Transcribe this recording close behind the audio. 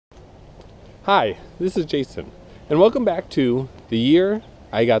Hi, this is Jason, and welcome back to The Year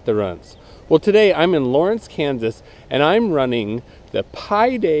I Got the Runs. Well, today I'm in Lawrence, Kansas, and I'm running the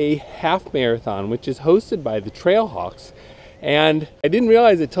Pi Day Half Marathon, which is hosted by the Trailhawks. And I didn't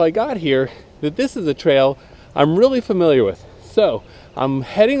realize it till I got here that this is a trail I'm really familiar with. So I'm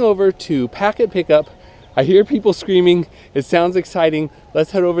heading over to Packet Pickup. I hear people screaming. It sounds exciting. Let's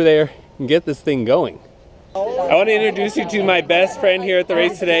head over there and get this thing going. I want to introduce you to my best friend here at the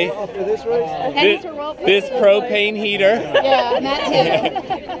race today. This propane heater. Yeah, Matt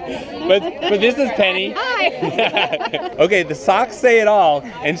too. but this is Penny. Hi. Okay, the socks say it all,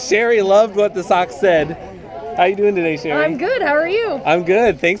 and Sherry loved what the socks said. How you doing today, Sherry? I'm good. How are you? I'm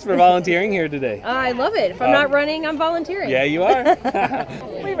good. Thanks for volunteering here today. I love it. If I'm not running, I'm volunteering. Yeah, you are.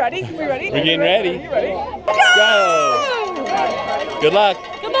 We ready? We ready? We're getting ready. You ready? Go! Good luck.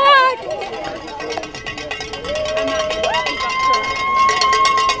 Good luck.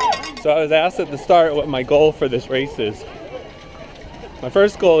 So I was asked at the start what my goal for this race is. My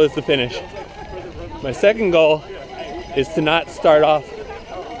first goal is to finish. My second goal is to not start off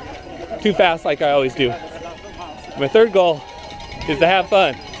too fast like I always do. My third goal is to have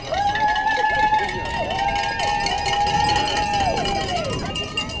fun.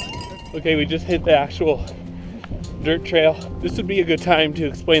 Okay, we just hit the actual dirt trail. This would be a good time to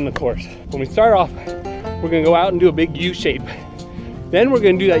explain the course. When we start off, we're gonna go out and do a big U shape. Then we're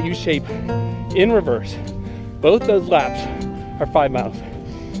gonna do that U shape in reverse. Both those laps are 5 miles.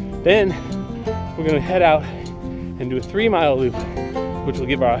 Then we're gonna head out and do a 3-mile loop, which will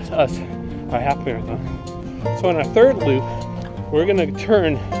give us our half marathon. So on our third loop, we're gonna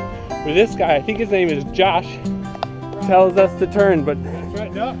turn where this guy, I think his name is Josh, tells us to turn, but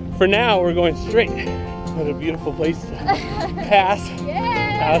for now we're going straight. What a beautiful place to pass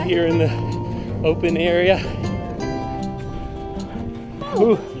out here in the open area.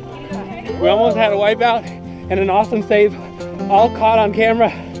 Ooh. We almost had a wipeout and an awesome save, all caught on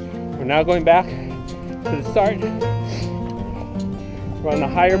camera. We're now going back to the start. We're on the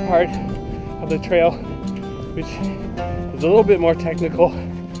higher part of the trail, which is a little bit more technical.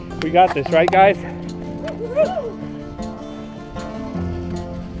 We got this, right guys?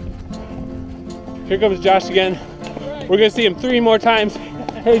 Here comes Josh again. We're gonna see him 3 more times.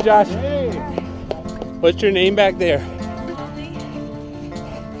 Hey Josh. Hey. What's your name back there?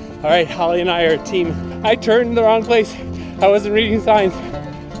 All right, Holly and I are a team. I turned the wrong place. I wasn't reading signs,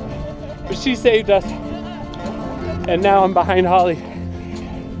 but she saved us. And now I'm behind Holly.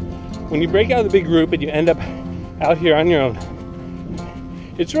 When you break out of the big group and you end up out here on your own,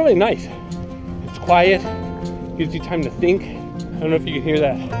 it's really nice. It's quiet, gives you time to think. I don't know if you can hear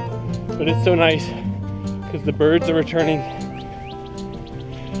that, but it's so nice because the birds are returning.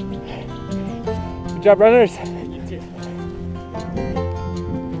 Good job, runners.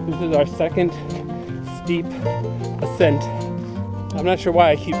 This is our second steep ascent. I'm not sure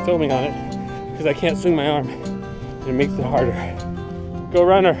why I keep filming on it, because I can't swing my arm and it makes it harder. Go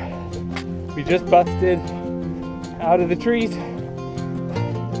runner. We just busted out of the trees.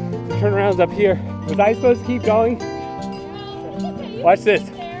 The turnaround's up here. Was I supposed to keep going? Watch this.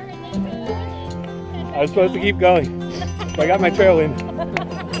 I was supposed to keep going. So I got my trail in.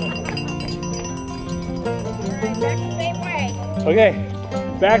 Okay.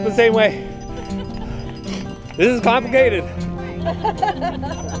 Back the same way. This is complicated.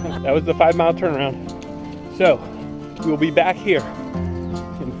 That was the 5-mile turnaround. So, we will be back here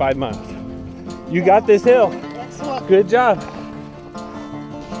in 5 miles. You got this hill. Good job.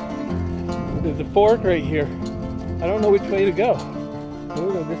 There's a fork right here. I don't know which way to go.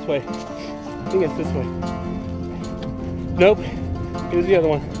 We'll go this way. I think it's this way. Nope. Here's the other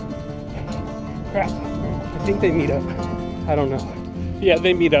one. Crap. I think they meet up. I don't know. Yeah,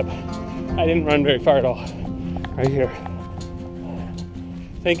 they meet up. I didn't run very far at all. Right here.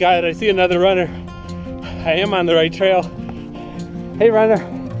 Thank God I see another runner. I am on the right trail. Hey runner,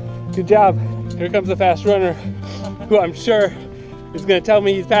 good job. Here comes a fast runner who I'm sure is gonna tell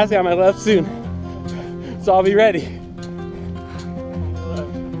me he's passing on my left soon. So I'll be ready.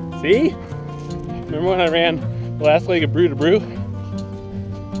 See? Remember when I ran the last leg of Brew to Brew?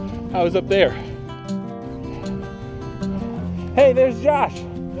 I was up there. Hey, there's Josh.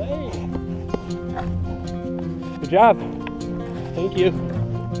 Hey. Good job. Thank you.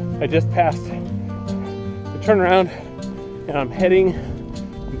 I just passed the turnaround and I'm heading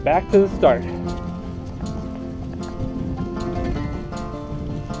back to the start.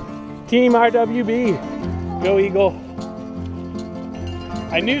 Team RWB, go Eagle.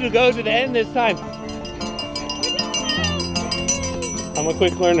 I knew to go to the end this time. I'm a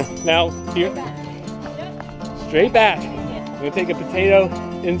quick learner. Now, here. Straight back. I'm gonna take a potato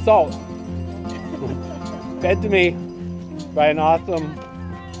in salt. fed to me by an awesome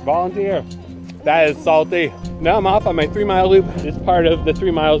volunteer. That is salty. Now I'm off on my 3-mile loop. This part of the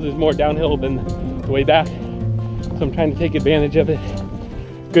 3 miles is more downhill than the way back, so I'm trying to take advantage of it.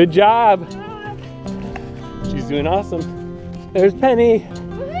 Good job. She's doing awesome. There's Penny.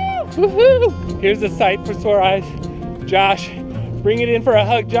 Woohoo! Here's a sight for sore eyes. Josh, bring it in for a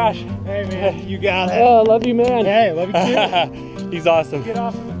hug, Josh. Hey man, you got it. Oh, love you, man. Hey, love you too. He's awesome. Get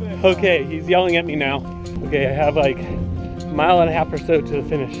off of the thing. Okay, he's yelling at me now. Okay, I have like a mile and a half or so to the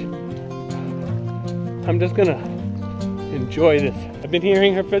finish. I'm just gonna enjoy this. I've been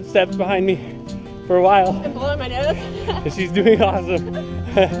hearing her footsteps behind me for a while. I'm blowing my nose. And she's doing awesome.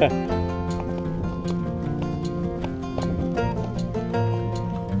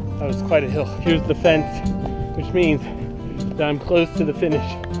 That was quite a hill. Here's the fence, which means that I'm close to the finish.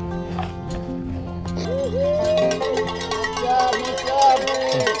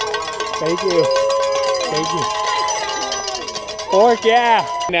 Thank you. Thank you. Fork, yeah.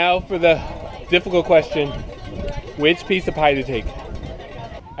 Now for the difficult question, which piece of pie to take?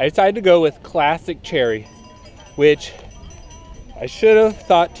 I decided to go with classic cherry, which I should have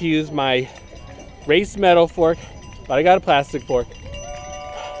thought to use my race metal fork, but I got a plastic fork.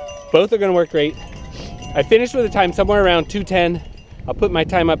 Both are gonna work great. I finished with a time somewhere around 2:10. I'll put my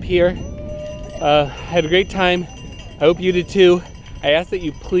time up here. Had a great time. I hope you did too. I ask that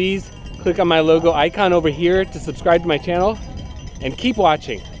you please click on my logo icon over here to subscribe to my channel and keep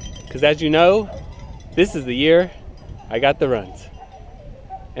watching, because as you know, this is the year I got the runs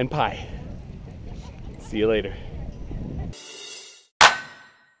and pie. See you later.